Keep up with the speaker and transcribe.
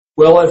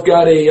Well, I've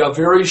got a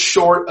very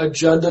short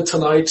agenda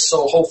tonight,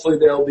 so hopefully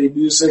there'll be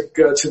music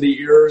to the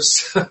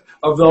ears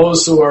of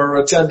those who are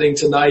attending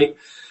tonight.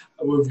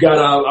 We've got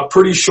a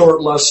pretty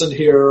short lesson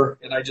here,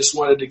 and I just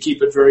wanted to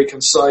keep it very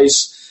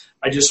concise.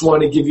 I just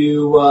want to give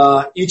you,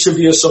 each of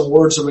you, some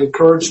words of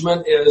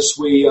encouragement as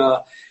we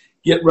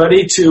get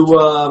ready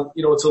to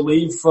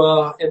leave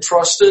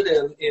entrusted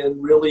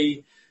and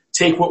really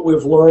take what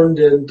we've learned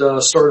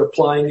and start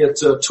applying it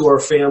to our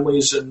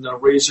families and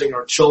raising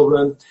our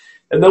children.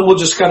 And then we'll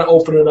just kind of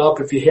open it up.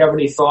 If you have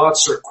any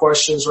thoughts or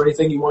questions or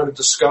anything you want to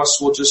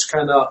discuss, we're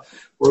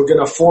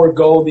going to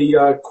forego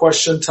the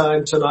question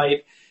time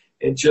tonight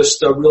and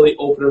just really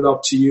open it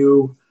up to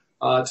you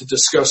to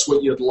discuss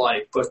what you'd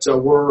like. But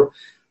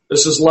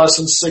this is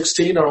lesson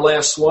 16, our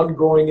last one,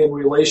 growing in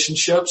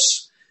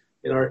relationships.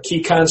 And our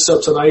key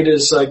concept tonight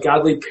is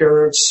godly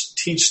parents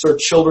teach their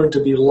children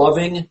to be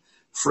loving,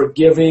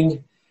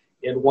 forgiving,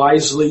 and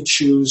wisely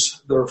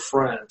choose their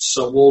friends.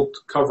 So we'll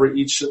cover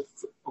each of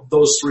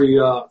those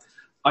three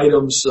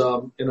items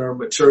in our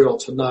material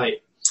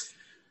tonight.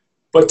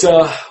 But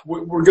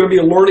we're going to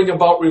be learning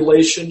about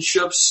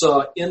relationships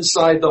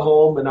inside the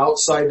home and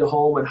outside the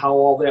home and how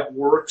all that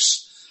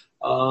works.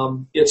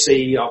 It's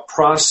a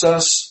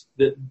process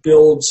that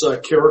builds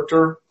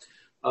character.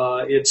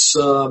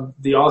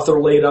 The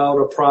author laid out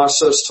a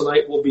process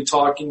tonight we'll be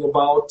talking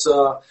about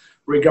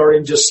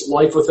regarding just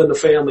life within the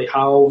family,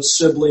 how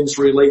siblings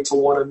relate to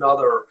one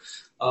another,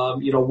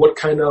 what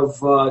kind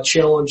of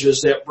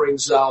challenges that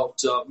brings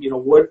out,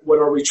 what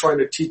are we trying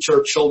to teach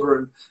our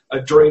children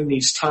during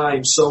these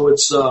times. So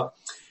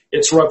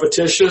it's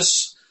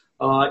repetitious,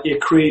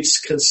 it creates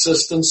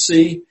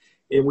consistency,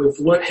 and we've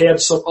had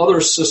some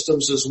other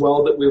systems as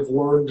well that we've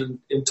learned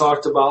and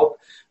talked about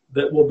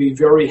that will be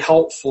very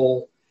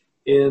helpful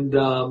in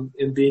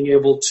being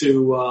able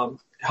to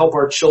help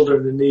our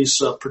children in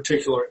these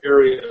particular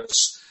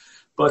areas.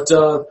 But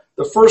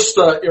the first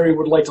area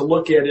we'd like to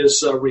look at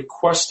is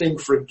requesting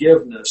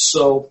forgiveness.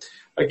 So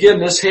again,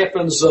 this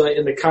happens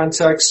in the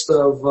context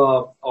of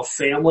a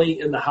family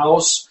in the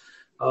house.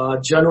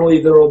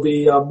 Generally, there will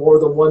be more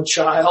than one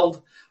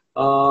child.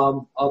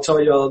 I'll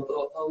tell you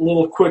a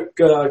little quick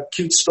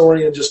cute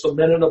story in just a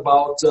minute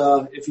about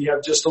if you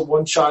have just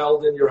one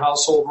child in your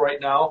household right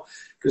now,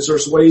 because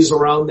there's ways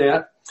around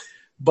that.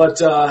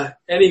 But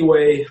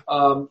anyway,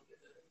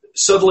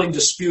 sibling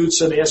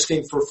disputes and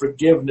asking for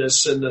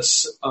forgiveness in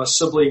this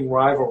sibling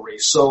rivalry.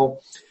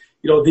 So,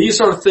 these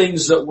are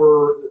things that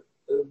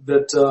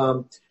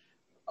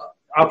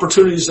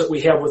opportunities that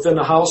we have within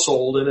the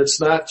household, and it's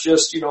not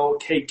just,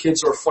 hey,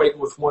 kids are fighting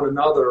with one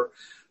another,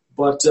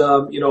 but,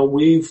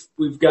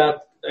 we've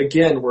got,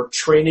 again, we're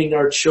training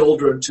our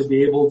children to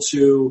be able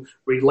to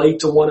relate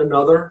to one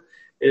another,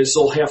 as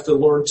they'll have to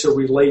learn to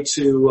relate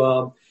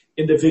to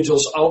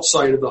individuals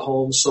outside of the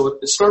home. So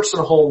it starts in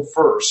the home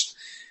first.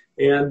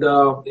 And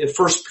in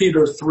 1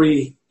 Peter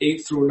 3,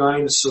 8 through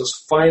 9, it says,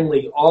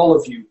 finally, all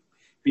of you,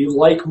 be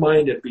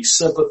like-minded, be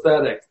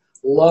sympathetic,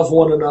 love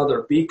one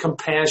another, be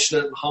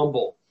compassionate and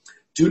humble.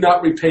 Do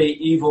not repay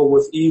evil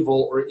with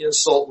evil or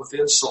insult with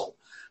insult.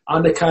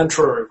 On the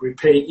contrary,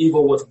 repay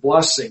evil with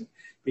blessing,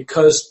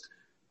 because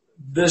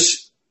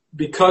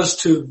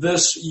to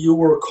this you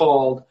were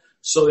called,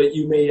 so that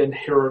you may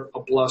inherit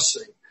a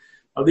blessing.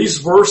 Now, these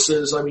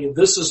verses,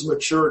 this is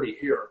maturity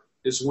here,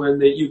 is when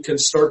that you can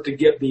start to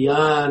get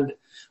beyond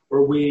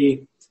where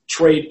we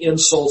trade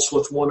insults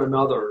with one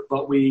another,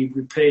 but we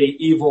repay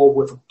evil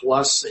with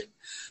blessing.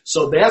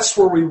 So that's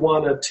where we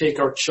want to take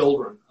our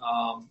children,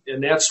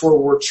 and that's where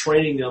we're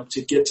training them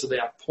to get to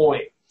that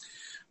point.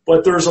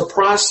 But there's a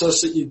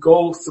process that you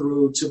go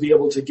through to be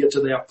able to get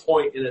to that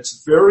point, and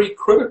it's very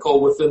critical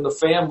within the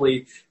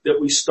family that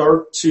we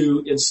start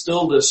to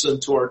instill this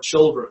into our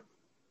children.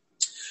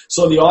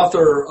 So the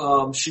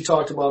author, she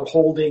talked about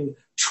holding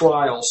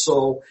trial.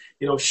 So,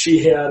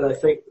 she had, I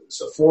think,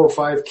 4 or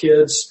 5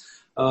 kids,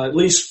 at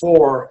least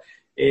 4.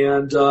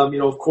 And,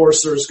 of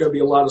course, there's going to be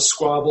a lot of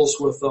squabbles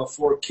with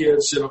 4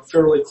 kids,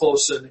 fairly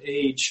close in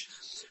age.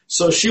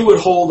 So she would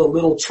hold a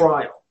little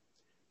trial.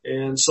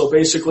 And so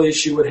basically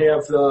she would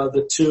have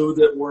the 2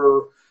 that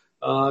were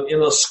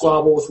in a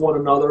squabble with one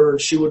another,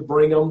 and she would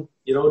bring them,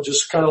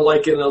 just kind of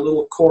like in a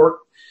little court.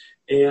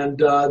 And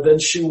then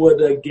she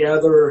would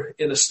gather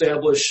and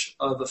establish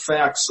the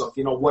facts of,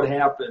 what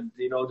happened.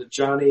 Did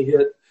Johnny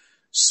hit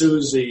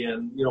Susie?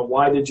 And,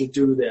 why did you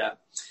do that?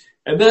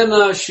 And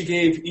then she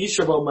gave each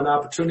of them an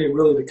opportunity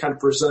really to kind of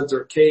present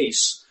their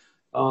case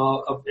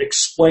of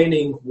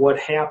explaining what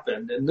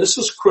happened. And this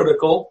is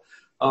critical.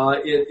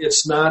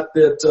 It's not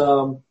that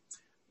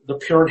the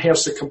parent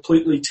has to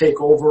completely take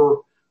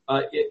over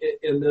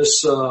in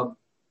this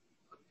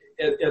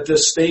at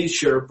this stage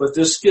here, but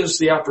this gives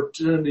the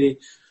opportunity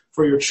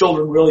for your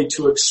children really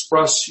to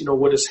express,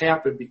 what has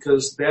happened,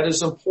 because that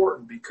is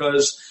important,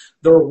 because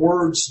their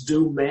words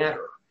do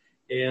matter,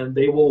 and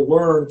they will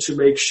learn to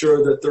make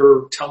sure that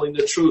they're telling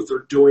the truth,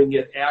 they're doing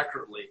it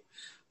accurately.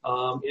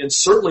 And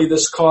certainly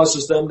this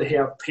causes them to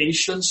have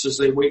patience as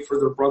they wait for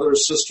their brother or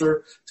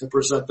sister to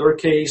present their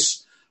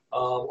case.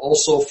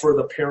 Also for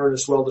the parent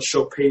as well to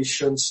show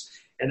patience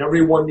and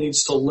everyone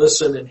needs to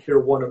listen and hear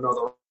one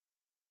another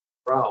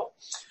out.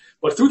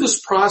 But through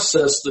this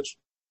process,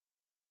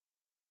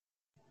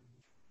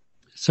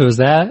 So is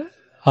that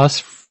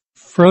us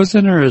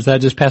frozen, or is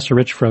that just Pastor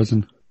Rich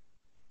frozen?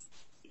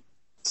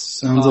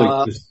 Sounds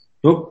like just,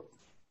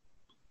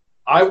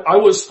 I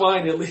was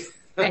fine at least.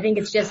 I think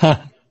it's just.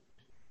 I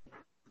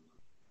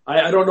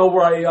don't know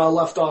where I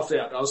left off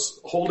at. I was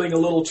holding a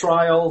little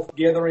trial,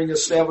 gathering,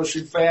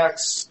 establishing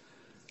facts.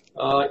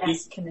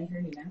 Yes, can they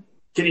hear you now?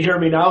 Can you hear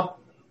me now?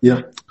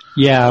 Yeah.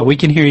 Yeah, we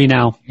can hear you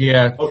now.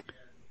 Yeah. Okay.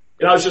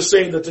 And I was just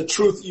saying that the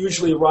truth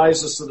usually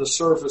rises to the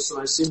surface, and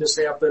I've seen this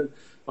happen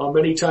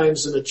many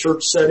times in a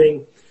church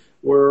setting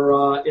where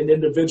an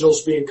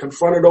individual's being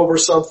confronted over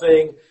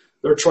something,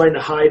 they're trying to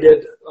hide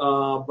it,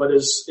 but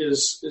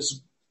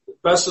as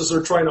best as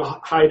they're trying to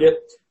hide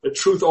it, the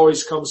truth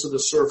always comes to the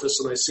surface,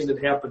 and I've seen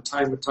it happen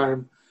time and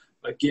time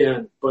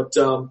again. But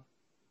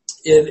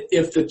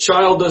if your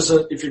child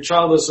doesn't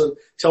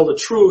tell the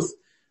truth,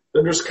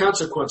 then there's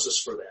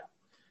consequences for that.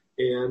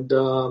 And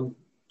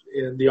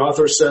the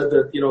author said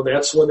that,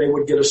 that's when they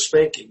would get a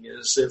spanking,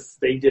 is if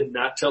they did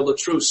not tell the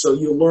truth. So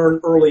you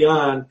learn early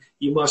on,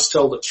 you must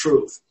tell the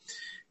truth.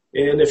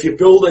 And if you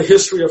build a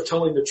history of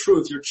telling the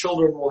truth, your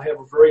children will have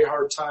a very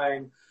hard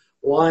time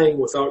lying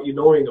without you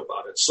knowing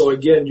about it. So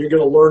again, you're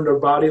going to learn their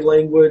body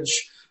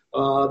language,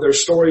 their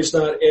stories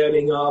not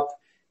adding up,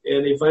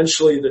 and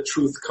eventually the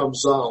truth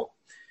comes out.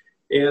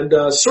 And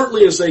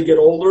certainly as they get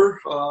older,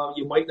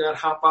 you might not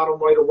hop at them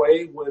right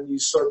away when you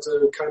start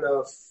to kind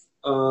of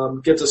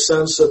get the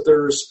sense that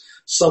there's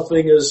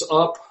something is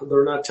up.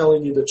 They're not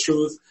telling you the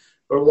truth.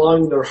 They're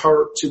allowing their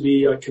heart to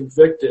be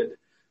convicted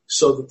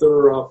so that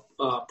they're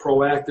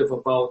proactive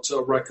about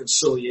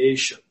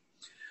reconciliation.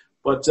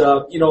 But,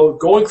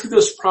 going through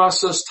this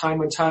process time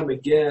and time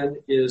again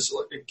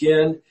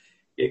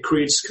it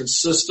creates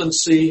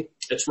consistency.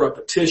 It's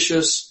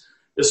repetitious.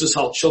 This is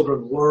how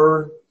children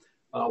learn.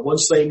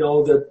 Once they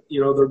know that,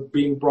 they're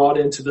being brought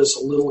into this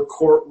little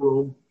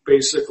courtroom,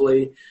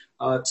 basically,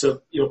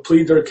 to,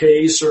 plead their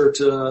case or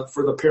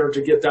for the parent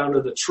to get down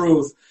to the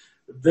truth,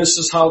 this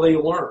is how they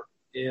learn.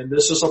 And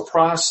this is a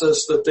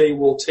process that they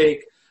will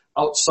take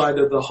outside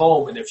of the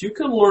home. And if you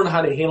can learn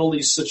how to handle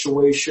these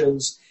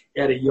situations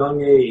at a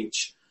young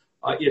age,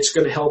 it's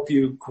going to help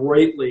you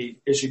greatly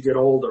as you get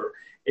older.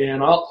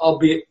 And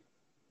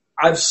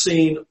I've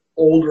seen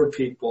older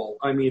people,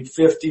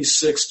 50,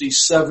 60,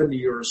 70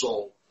 years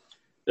old,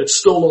 that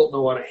still don't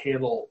know how to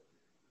handle,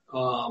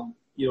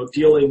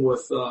 dealing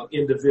with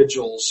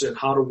individuals and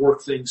how to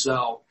work things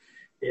out.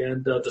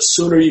 And the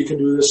sooner you can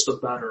do this, the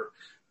better.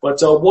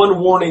 But one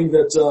warning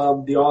that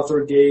the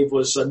author gave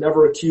was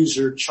never accuse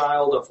your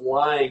child of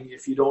lying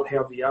if you don't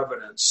have the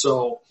evidence.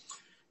 So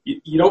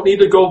you don't need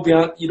to go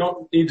beyond, you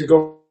don't need to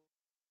go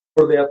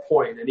for that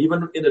point. And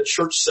even in a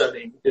church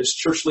setting, as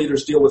church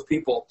leaders deal with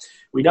people,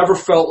 we never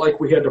felt like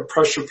we had to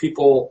pressure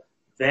people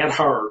that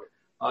hard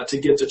to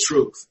get the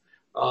truth,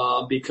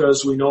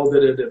 because we know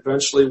that it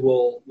eventually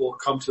will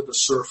come to the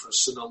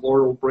surface, and the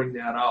Lord will bring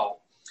that out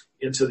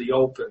into the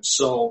open.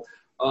 So,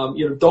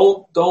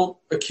 don't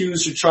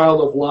accuse your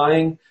child of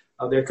lying.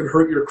 That can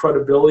hurt your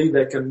credibility.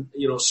 That can,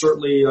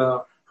 certainly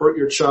hurt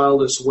your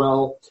child as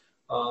well.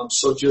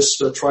 So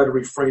just try to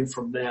refrain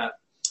from that.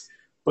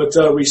 But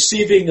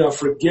receiving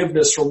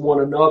forgiveness from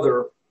one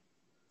another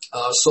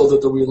so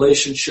that the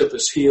relationship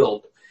is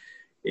healed.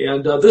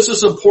 And this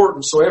is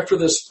important. So after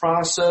this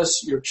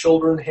process, your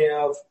children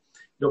have,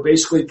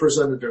 basically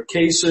presented their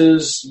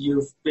cases.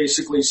 You've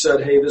basically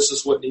said, hey, this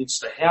is what needs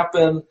to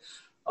happen.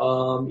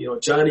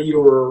 Johnny, you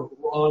were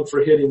wrong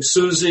for hitting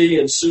Susie,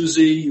 and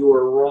Susie, you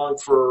were wrong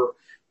for,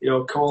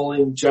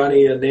 calling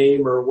Johnny a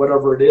name or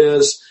whatever it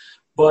is.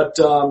 But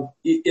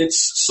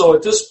so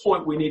at this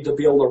point we need to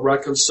be able to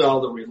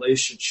reconcile the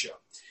relationship.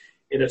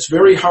 And it's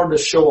very hard to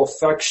show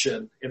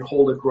affection and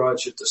hold a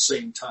grudge at the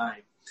same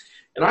time.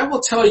 And I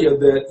will tell you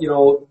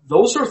that,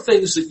 those are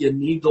things that you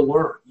need to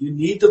learn. You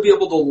need to be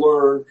able to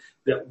learn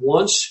that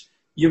once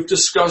you've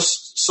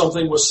discussed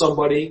something with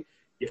somebody,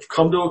 you've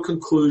come to a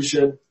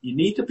conclusion, you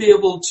need to be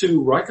able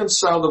to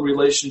reconcile the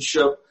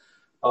relationship,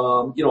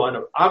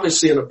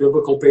 obviously on a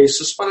biblical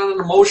basis, but on an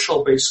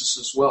emotional basis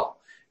as well.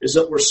 Is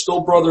that we're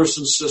still brothers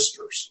and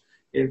sisters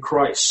in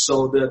Christ,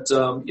 so that,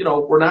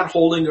 we're not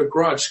holding a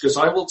grudge. Because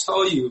I will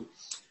tell you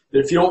that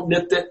if you don't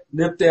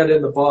nip that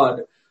in the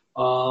bud,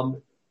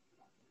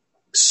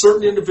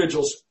 certain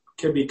individuals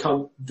can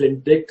become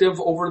vindictive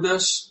over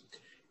this.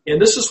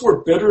 And this is where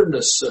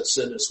bitterness sits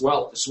in as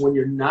well, is when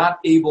you're not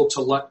able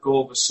to let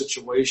go of a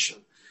situation.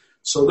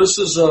 So this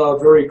is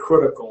very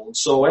critical. And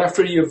so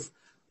after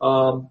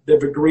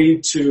they've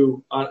agreed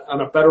to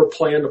on a better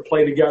plan to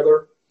play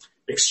together,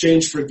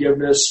 exchange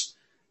forgiveness,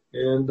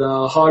 and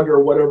hug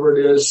or whatever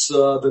it is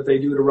that they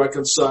do to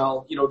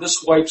reconcile.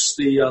 This wipes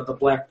the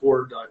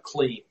blackboard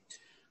clean.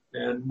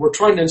 And we're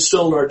trying to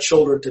instill in our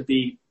children to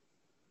be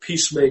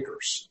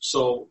peacemakers.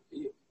 So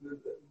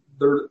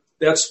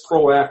that's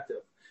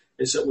proactive,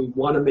 is that we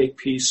want to make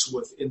peace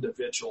with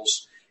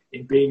individuals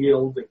and being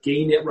able to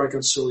gain that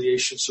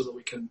reconciliation so that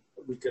we can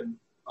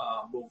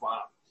move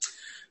on.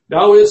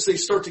 Now as they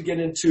start to get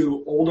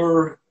into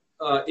older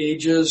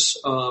ages,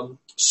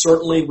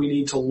 certainly we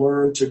need to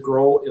learn to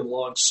grow in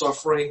long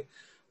suffering.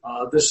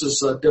 This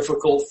is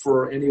difficult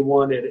for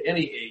anyone at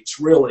any age,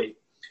 really.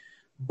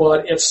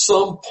 But at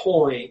some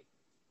point,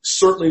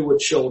 certainly with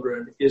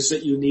children, is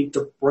that you need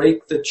to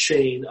break the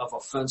chain of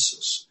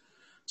offenses.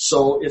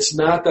 So it's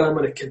not that I'm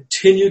going to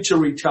continue to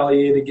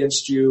retaliate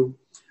against you.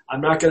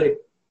 I'm not going to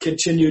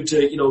continue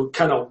to,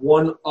 kind of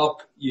one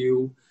up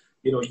you.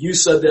 You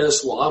said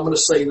this, well, I'm going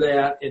to say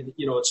that, and,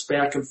 it's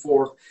back and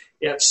forth.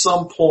 At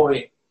some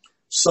point,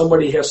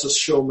 somebody has to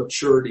show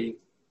maturity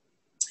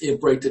and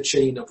break the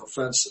chain of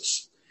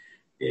offenses.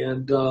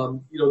 And,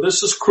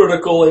 this is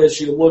critical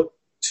as you look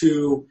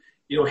to,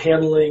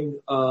 handling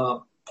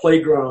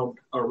playground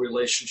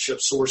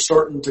relationships. So we're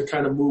starting to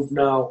kind of move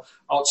now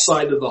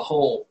outside of the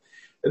home.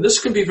 And this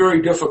can be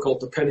very difficult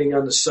depending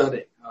on the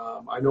setting.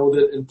 I know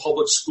that in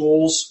public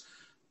schools,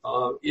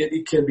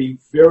 it can be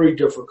very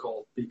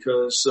difficult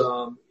because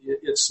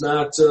it's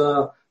not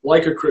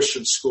like a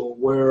Christian school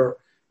where,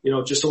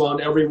 just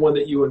about everyone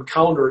that you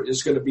encounter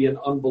is going to be an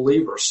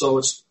unbeliever. So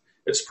it's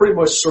pretty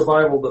much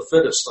survival of the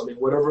fittest. I mean,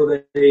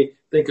 whatever they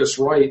think is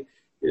right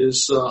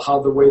is how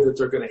the way that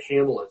they're going to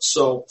handle it.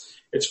 So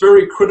it's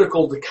very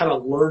critical to kind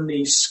of learn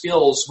these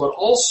skills, but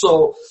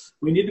also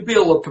we need to be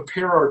able to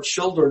prepare our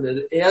children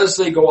that as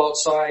they go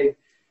outside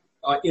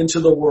into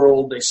the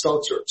world, they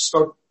start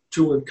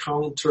to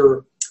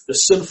encounter the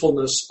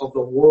sinfulness of the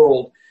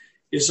world,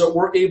 is that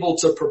we're able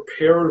to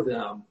prepare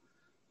them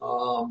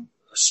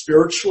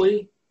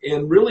spiritually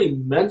and really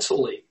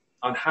mentally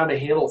on how to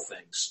handle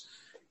things.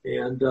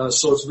 And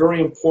so it's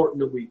very important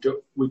that we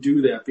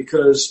do that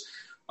because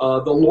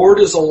the Lord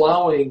is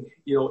allowing,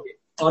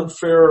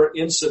 unfair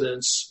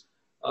incidents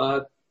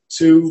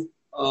to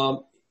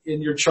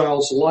in your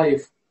child's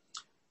life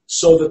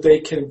so that they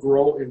can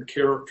grow in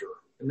character.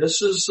 And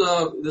this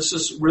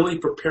is really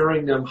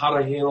preparing them how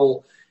to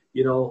handle,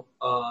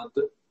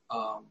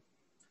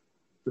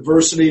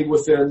 adversity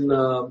within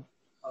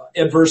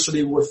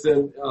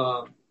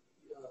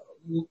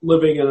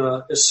living in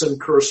a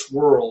sin-cursed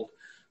world.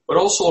 But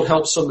also it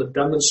helps them to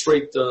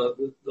demonstrate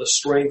the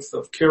strength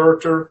of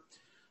character.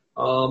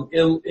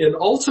 And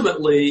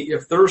ultimately,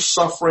 if they're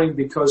suffering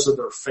because of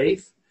their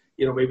faith,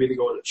 maybe they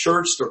go to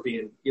church, they're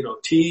being,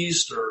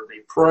 teased, or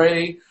they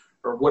pray,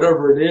 or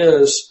whatever it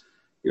is,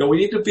 we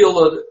need to be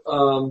able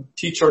to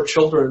teach our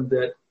children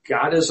that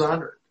God is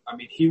honored. I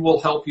mean, He will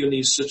help you in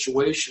these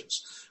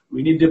situations.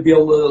 We need to be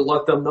able to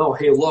let them know,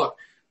 hey, look,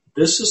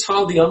 this is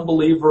how the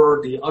unbeliever,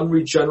 the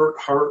unregenerate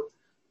heart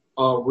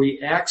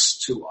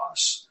reacts to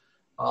us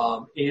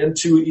and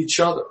to each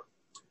other.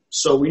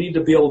 So we need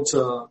to be able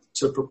to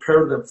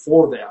prepare them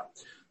for that.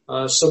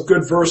 Some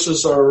good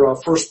verses are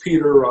 1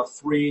 Peter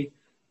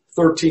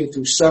 3:13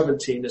 through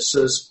 17. It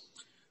says,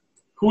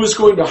 "Who is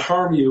going to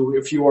harm you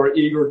if you are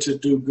eager to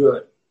do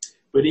good?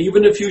 But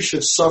even if you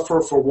should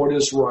suffer for what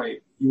is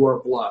right, you are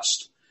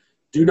blessed.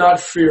 Do not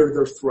fear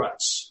their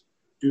threats.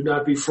 Do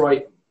not be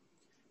frightened.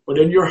 But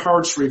in your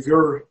hearts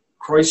revere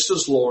Christ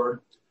as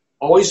Lord.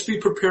 Always be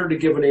prepared to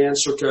give an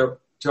answer to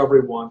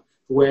everyone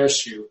who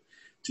asks you,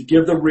 to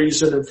give the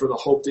reason and for the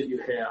hope that you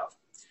have.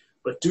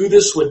 But do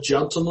this with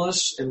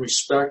gentleness and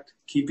respect,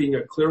 keeping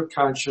a clear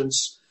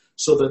conscience,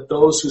 so that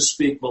those who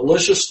speak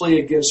maliciously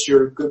against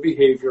your good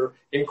behavior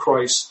in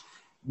Christ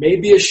may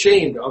be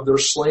ashamed of their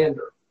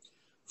slander.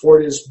 For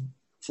it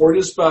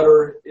is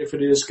better, if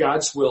it is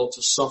God's will,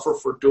 to suffer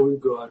for doing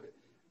good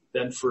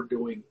than for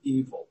doing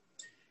evil."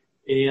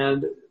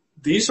 And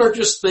these are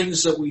just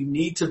things that we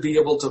need to be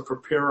able to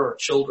prepare our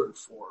children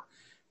for,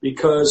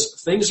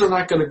 because things are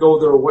not going to go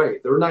their way.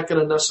 They're not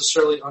going to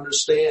necessarily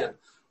understand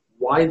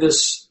why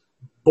this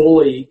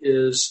bully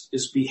is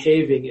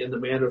behaving in the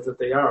manner that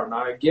they are.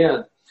 Now,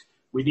 again,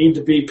 we need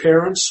to be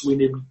parents. We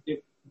need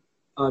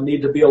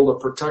to be able to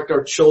protect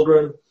our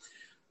children,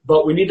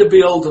 but we need to be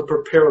able to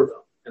prepare them.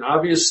 And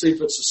obviously,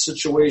 if it's a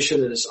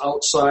situation that is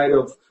outside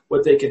of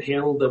what they can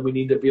handle, then we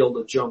need to be able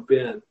to jump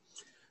in.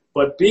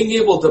 But being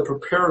able to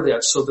prepare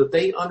that so that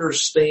they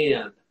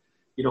understand,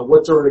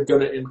 what they're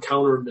going to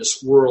encounter in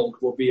this world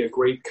will be a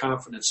great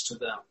confidence to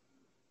them.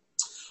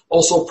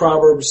 Also,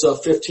 Proverbs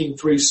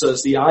 15:3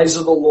 says, "The eyes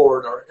of the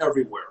Lord are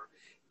everywhere,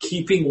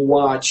 keeping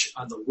watch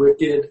on the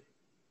wicked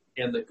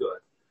and the good."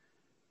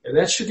 And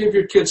that should give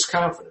your kids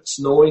confidence,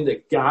 knowing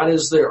that God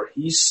is there.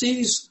 He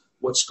sees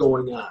what's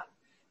going on,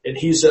 and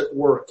He's at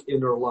work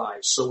in their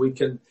lives. So we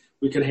can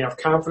have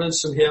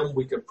confidence in Him.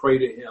 We can pray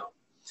to Him.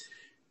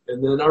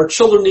 And then our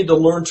children need to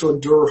learn to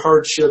endure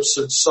hardships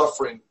and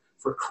suffering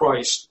for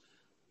Christ,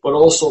 but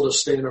also to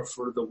stand up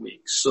for the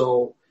weak.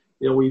 So,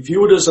 we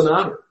view it as an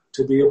honor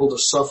to be able to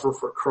suffer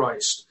for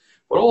Christ.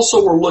 But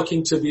also we're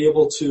looking to be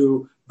able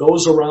to,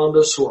 those around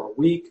us who are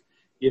weak,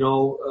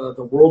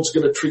 the world's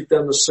going to treat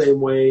them the same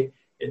way.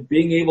 And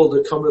being able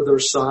to come to their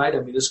side,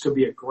 this could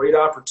be a great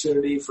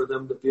opportunity for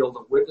them to be able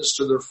to witness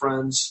to their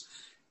friends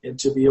and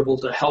to be able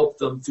to help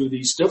them through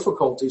these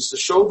difficulties, to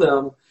show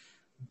them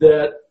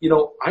that,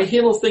 I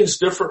handle things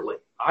differently.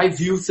 I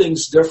view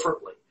things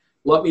differently.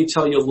 let me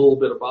tell you a little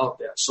bit about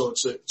that. So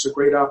it's a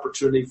great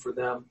opportunity for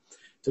them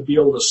to be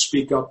able to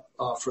speak up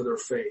for their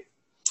faith.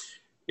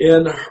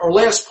 And our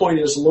last point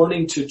is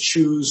learning to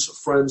choose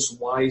friends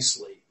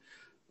wisely.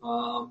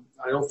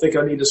 I don't think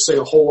I need to say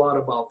a whole lot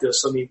about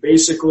this. I mean,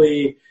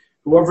 basically,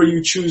 whoever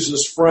you choose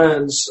as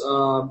friends,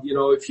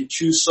 if you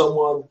choose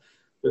someone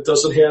that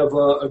doesn't have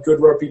a good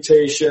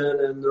reputation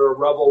and they're a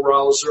rebel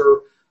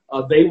rouser,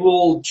 they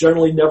will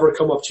generally never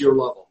come up to your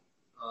level.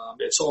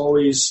 It's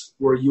always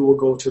where you will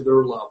go to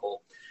their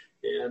level.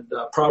 And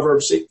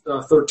Proverbs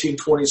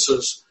 13:20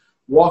 says,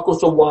 "Walk with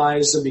the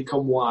wise and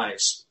become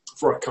wise,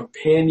 for a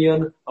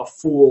companion of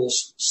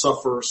fools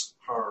suffers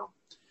harm."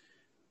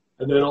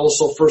 And then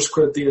also 1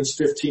 Corinthians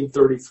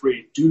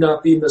 15:33, "Do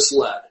not be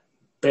misled.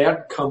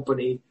 Bad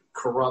company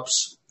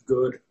corrupts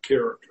good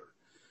character."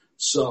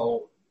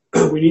 So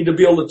we need to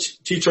be able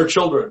to teach our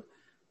children.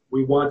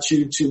 We want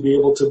you to be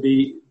able to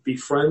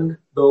befriend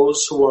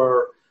those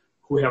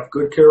who have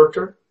good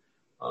character,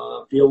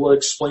 be able to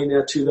explain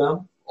that to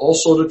them.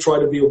 Also to try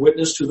to be a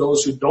witness to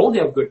those who don't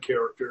have good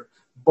character,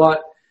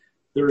 but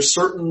there are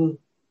certain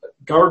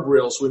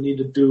guardrails we need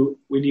to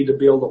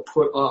be able to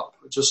put up.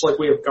 Just like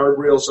we have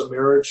guardrails in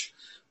marriage,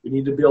 we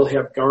need to be able to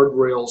have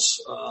guardrails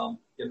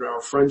in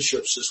our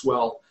friendships as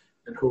well,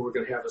 and who we're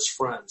going to have as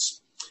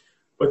friends.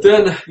 But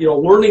then,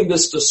 learning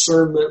this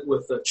discernment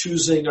with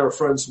choosing our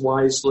friends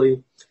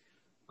wisely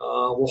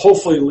will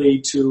hopefully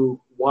lead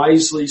to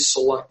wisely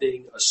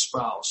selecting a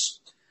spouse.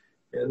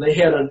 And they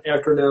had an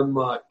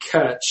acronym,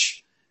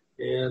 CATCH,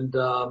 and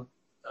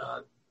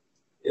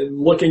in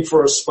looking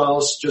for a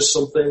spouse, just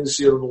some things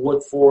to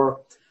look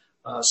for.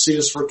 C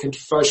is for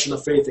confession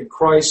of faith in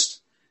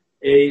Christ.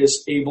 A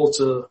is able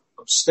to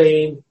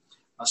abstain.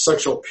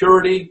 Sexual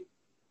purity.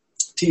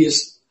 T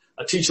is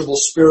a teachable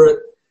spirit.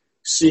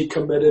 C,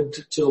 committed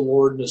to the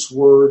Lord and His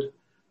Word.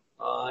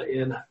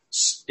 And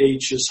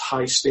H is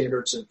high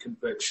standards and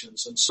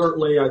convictions. And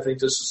certainly I think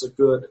this is a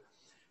good,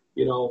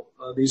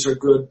 these are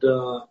good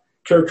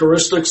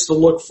characteristics to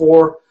look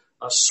for.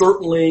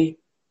 Certainly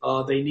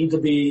they need to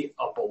be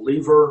a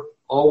believer.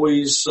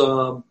 Always,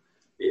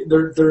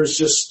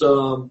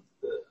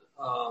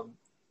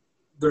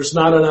 there's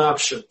not an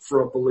option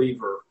for a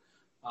believer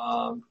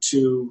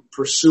to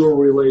pursue a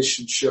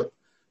relationship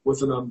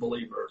with an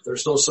unbeliever.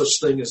 There's no such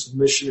thing as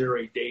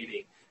missionary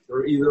dating.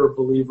 They're either a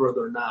believer or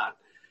they're not.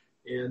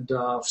 And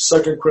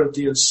 2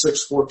 Corinthians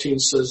 6:14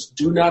 says,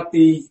 "Do not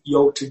be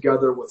yoked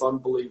together with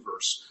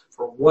unbelievers.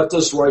 For what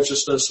does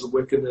righteousness and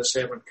wickedness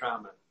have in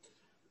common?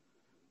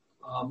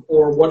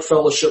 Or what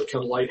fellowship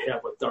can light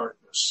have with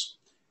darkness?"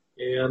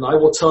 And I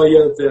will tell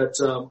you that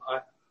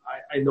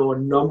I know a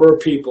number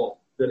of people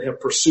that have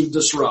pursued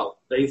this route.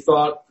 They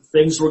thought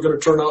things were going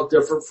to turn out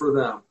different for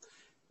them.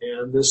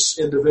 And this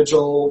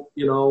individual,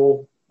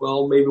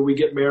 maybe we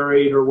get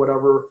married or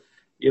whatever,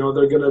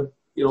 they're going to,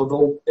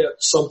 they'll at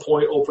some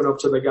point open up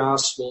to the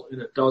gospel,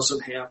 and it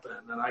doesn't happen.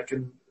 And I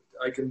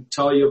can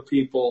tell you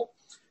people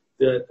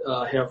that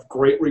have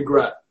great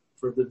regret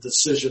for the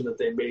decision that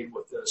they made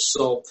with this.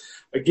 So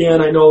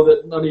again, I know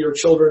that none of your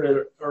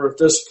children are at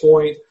this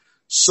point.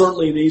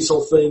 Certainly these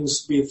will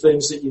be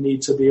things that you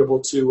need to be able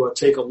to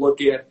take a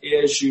look at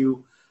as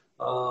your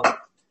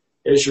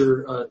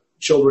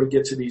children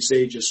get to these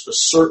ages. But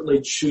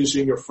certainly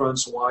choosing your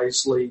friends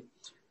wisely,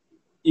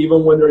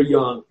 even when they're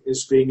young,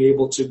 is being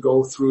able to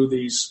go through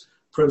these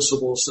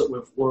principles that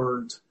we've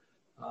learned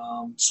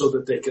so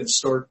that they can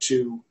start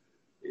to,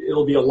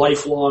 it'll be a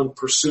lifelong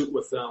pursuit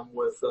with them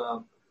with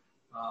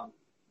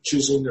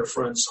choosing their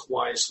friends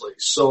wisely.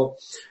 So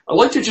I'd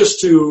like to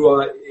just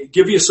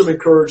give you some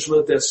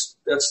encouragement. That's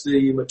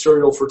the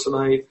material for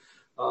tonight.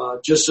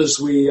 Just as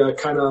we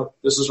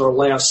this is our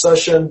last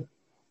session.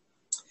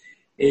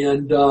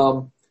 And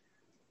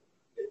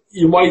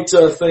you might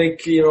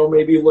think,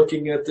 maybe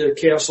looking at the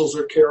Castles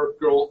or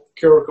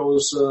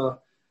Caricos,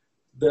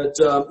 that,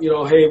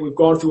 hey, we've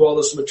gone through all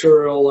this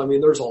material. I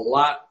mean, there's a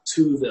lot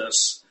to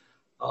this.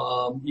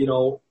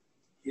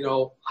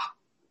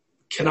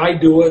 Can I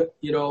do it?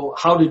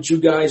 How did you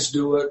guys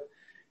do it?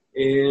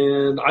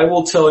 And I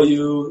will tell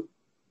you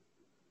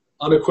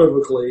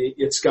unequivocally,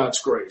 it's God's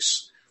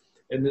grace.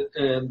 And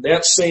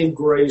that same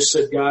grace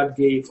that God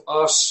gave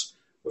us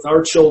with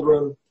our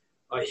children,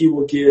 He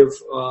will give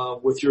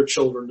with your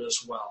children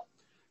as well.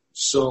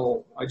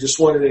 So I just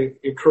wanted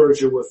to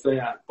encourage you with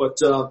that.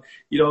 But,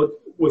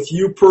 with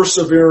you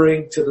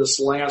persevering to this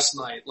last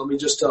night, let me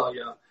just tell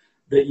you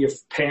that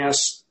you've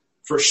passed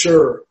for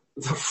sure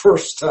the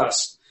first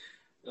test,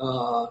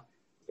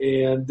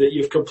 and that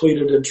you've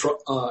completed and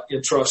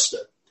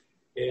trusted.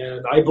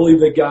 And I believe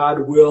that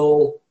God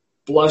will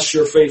bless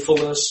your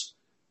faithfulness,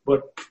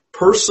 but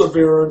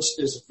perseverance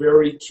is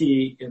very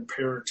key in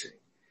parenting.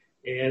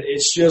 And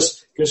it's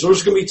just because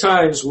there's going to be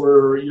times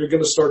where you're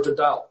going to start to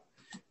doubt,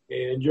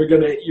 and you're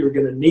going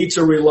to need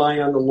to rely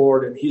on the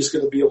Lord, and He's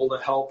going to be able to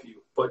help you.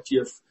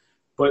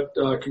 But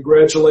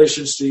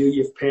congratulations to you.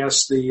 You've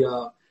passed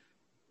the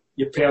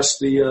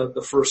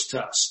first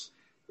test.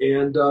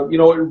 And, it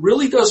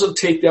really doesn't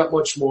take that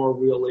much more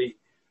really.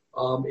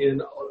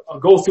 And I'll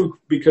go through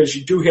because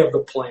you do have the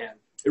plan.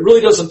 it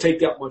really doesn't take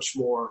that much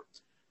more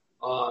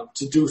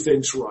to do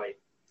things right.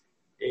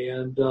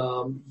 And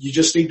you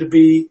just need to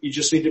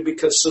be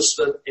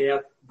consistent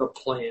at the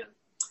plan.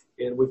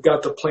 And we've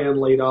got the plan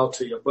laid out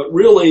to you. But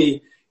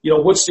really,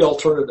 what's the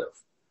alternative?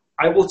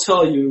 I will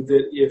tell you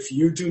that if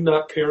you do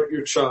not parent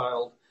your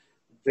child,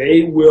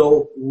 they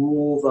will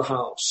rule the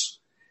house.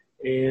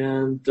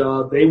 And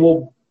they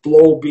will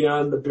blow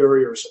beyond the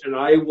barriers. And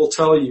I will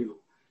tell you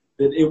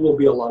that it will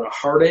be a lot of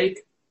heartache.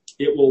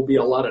 It will be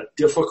a lot of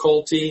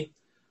difficulty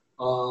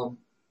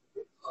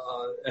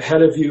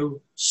ahead of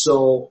you.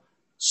 So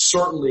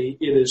certainly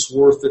it is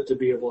worth it to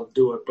be able to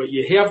do it. But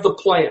you have the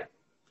plan.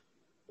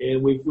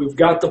 And we've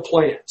got the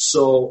plan.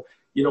 So,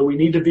 we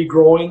need to be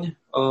growing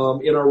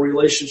in our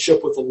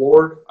relationship with the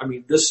Lord. I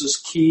mean, this is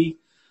key.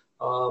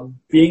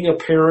 Being a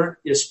parent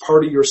is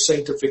part of your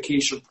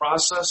sanctification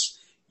process.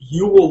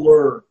 You will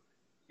learn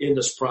in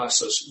this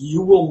process.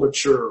 You will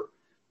mature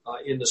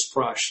in this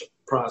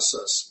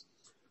process.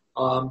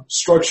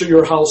 Structure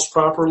your house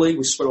properly.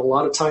 We spent a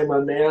lot of time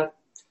on that.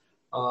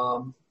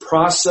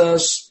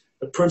 Process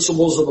the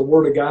principles of the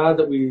Word of God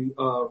that we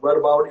read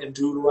about in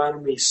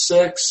Deuteronomy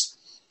 6.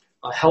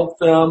 Help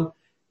them,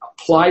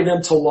 apply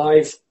them to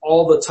life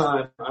all the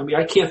time. I mean,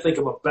 I can't think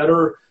of a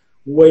better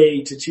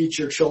way to teach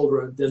your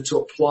children than to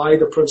apply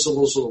the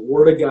principles of the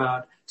Word of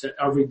God to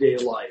everyday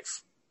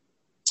life.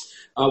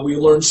 We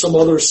learned some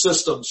other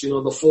systems,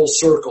 the full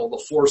circle,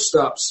 the 4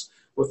 steps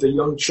with the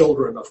young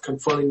children of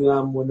confronting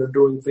them when they're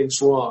doing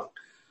things wrong.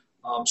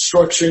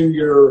 Structuring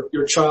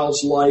your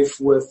child's life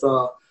with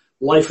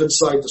life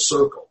inside the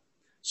circle.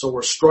 So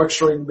we're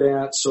structuring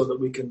that so that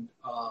we can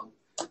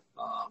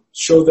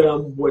show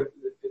them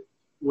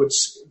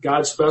what's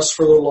God's best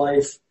for their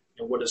life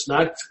and what is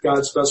not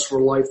God's best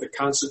for life, the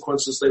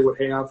consequences they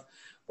would have.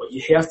 But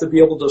you have to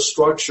be able to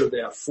structure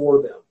that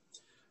for them.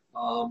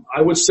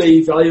 I would say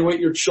evaluate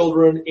your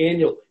children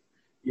annually.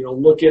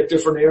 Look at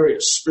different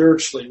areas.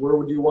 Spiritually, where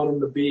would you want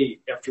them to be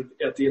at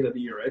the end of the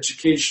year?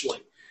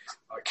 Educationally,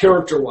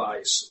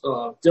 character-wise,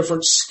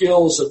 different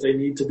skills that they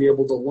need to be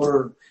able to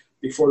learn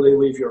before they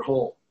leave your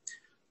home.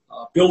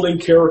 Building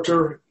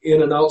character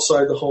in and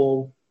outside the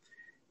home.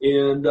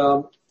 And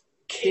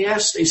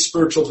cast a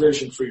spiritual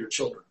vision for your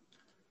children.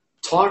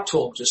 Talk to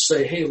them. Just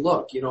say, hey,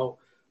 look,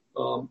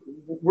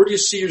 where do you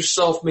see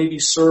yourself maybe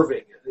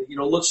serving?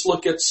 Let's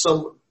look at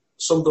some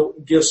of the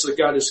gifts that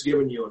God has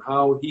given you and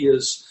how He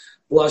has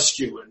blessed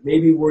you and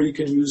maybe where you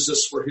can use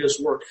this for His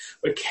work.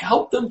 But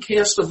help them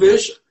cast a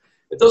vision.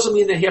 It doesn't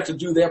mean they have to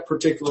do that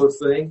particular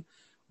thing,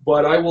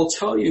 but I will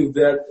tell you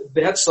that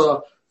that's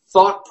a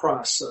thought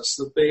process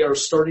that they are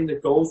starting to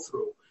go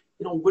through.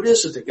 What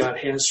is it that God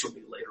has for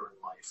me later in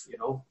life?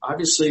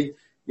 Obviously,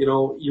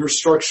 you're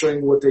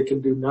structuring what they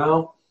can do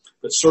now,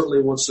 but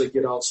certainly once they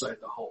get outside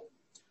the home,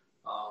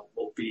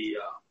 will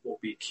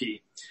be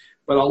key.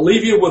 But I'll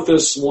leave you with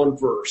this one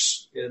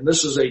verse, and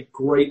this is a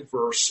great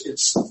verse.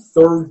 It's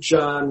 3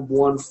 John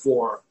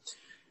 1:4.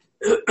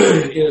 And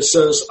it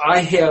says, I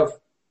have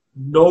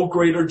no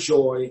greater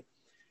joy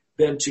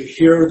than to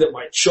hear that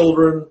my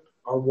children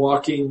are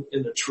walking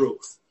in the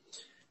truth.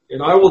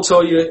 And I will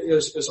tell you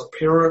as a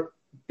parent,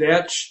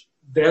 that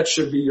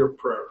should be your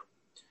prayer,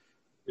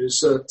 is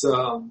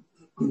that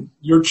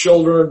your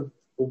children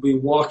will be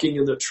walking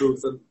in the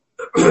truth. And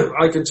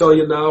I can tell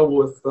you now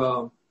with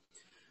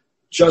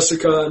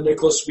Jessica and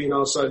Nicholas being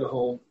outside the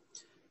home,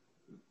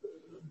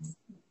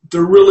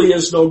 there really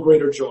is no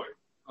greater joy.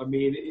 I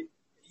mean,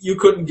 you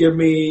couldn't give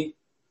me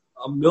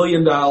 $1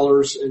 million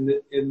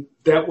and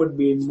that would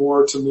mean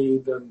more to me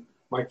than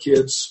my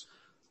kids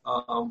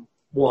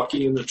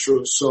walking in the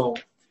truth. So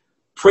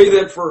pray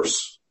that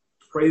verse.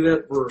 Pray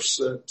that verse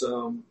that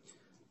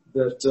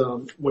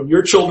when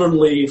your children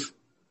leave,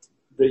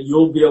 that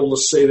you'll be able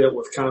to say that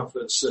with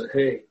confidence that,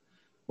 hey,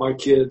 my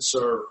kids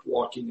are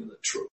walking in the truth.